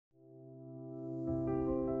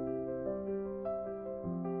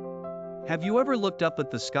Have you ever looked up at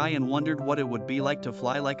the sky and wondered what it would be like to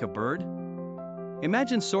fly like a bird?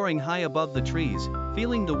 Imagine soaring high above the trees,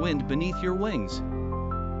 feeling the wind beneath your wings.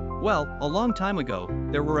 Well, a long time ago,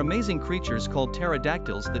 there were amazing creatures called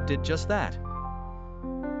pterodactyls that did just that.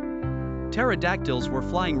 Pterodactyls were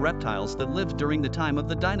flying reptiles that lived during the time of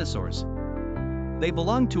the dinosaurs. They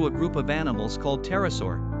belonged to a group of animals called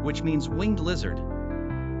pterosaur, which means winged lizard.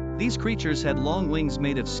 These creatures had long wings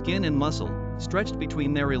made of skin and muscle, stretched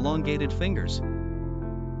between their elongated fingers.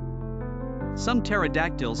 Some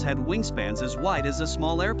pterodactyls had wingspans as wide as a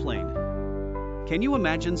small airplane. Can you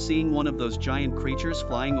imagine seeing one of those giant creatures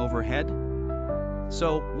flying overhead?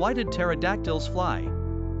 So, why did pterodactyls fly?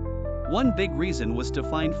 One big reason was to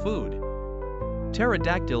find food.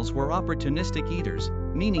 Pterodactyls were opportunistic eaters,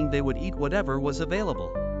 meaning they would eat whatever was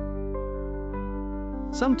available.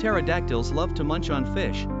 Some pterodactyls loved to munch on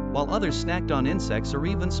fish, while others snacked on insects or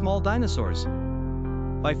even small dinosaurs.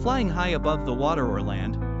 By flying high above the water or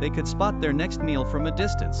land, they could spot their next meal from a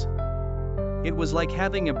distance. It was like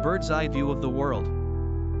having a bird's-eye view of the world.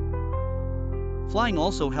 Flying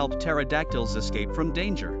also helped pterodactyls escape from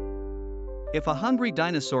danger. If a hungry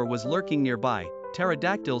dinosaur was lurking nearby,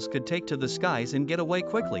 pterodactyls could take to the skies and get away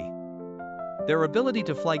quickly. Their ability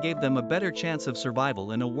to fly gave them a better chance of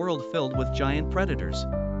survival in a world filled with giant predators.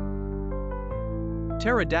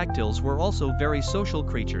 Pterodactyls were also very social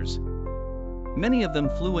creatures. Many of them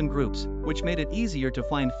flew in groups, which made it easier to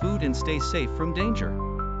find food and stay safe from danger.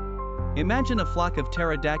 Imagine a flock of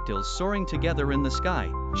pterodactyls soaring together in the sky,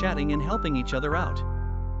 chatting and helping each other out.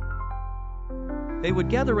 They would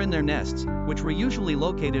gather in their nests, which were usually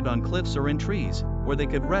located on cliffs or in trees, where they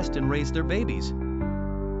could rest and raise their babies.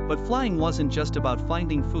 But flying wasn't just about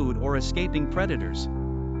finding food or escaping predators.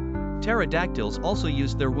 Pterodactyls also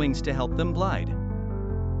used their wings to help them glide.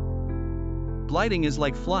 Gliding is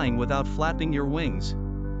like flying without flapping your wings.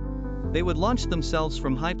 They would launch themselves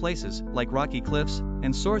from high places, like rocky cliffs,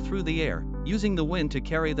 and soar through the air, using the wind to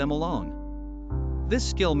carry them along. This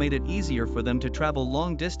skill made it easier for them to travel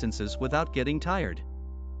long distances without getting tired.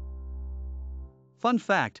 Fun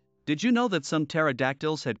fact, did you know that some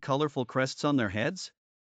pterodactyls had colorful crests on their heads?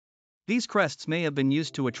 These crests may have been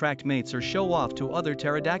used to attract mates or show off to other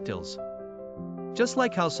pterodactyls. Just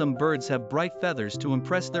like how some birds have bright feathers to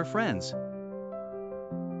impress their friends.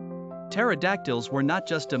 Pterodactyls were not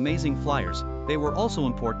just amazing flyers, they were also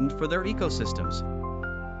important for their ecosystems.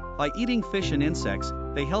 By eating fish and insects,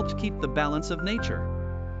 they helped keep the balance of nature.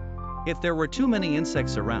 If there were too many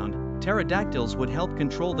insects around, pterodactyls would help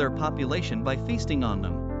control their population by feasting on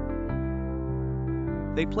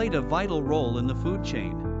them. They played a vital role in the food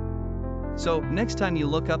chain. So, next time you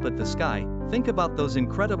look up at the sky, think about those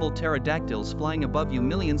incredible pterodactyls flying above you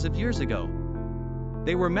millions of years ago.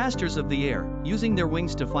 They were masters of the air, using their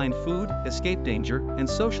wings to find food, escape danger, and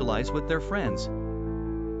socialize with their friends.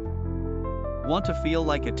 Want to feel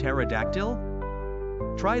like a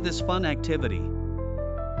pterodactyl? Try this fun activity.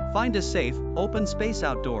 Find a safe, open space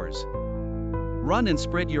outdoors. Run and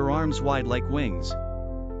spread your arms wide like wings.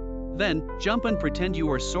 Then, jump and pretend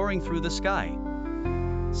you are soaring through the sky.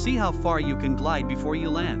 See how far you can glide before you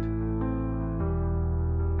land.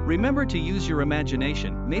 Remember to use your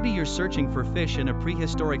imagination, maybe you're searching for fish in a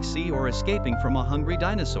prehistoric sea or escaping from a hungry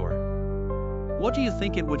dinosaur. What do you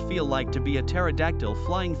think it would feel like to be a pterodactyl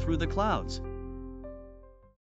flying through the clouds?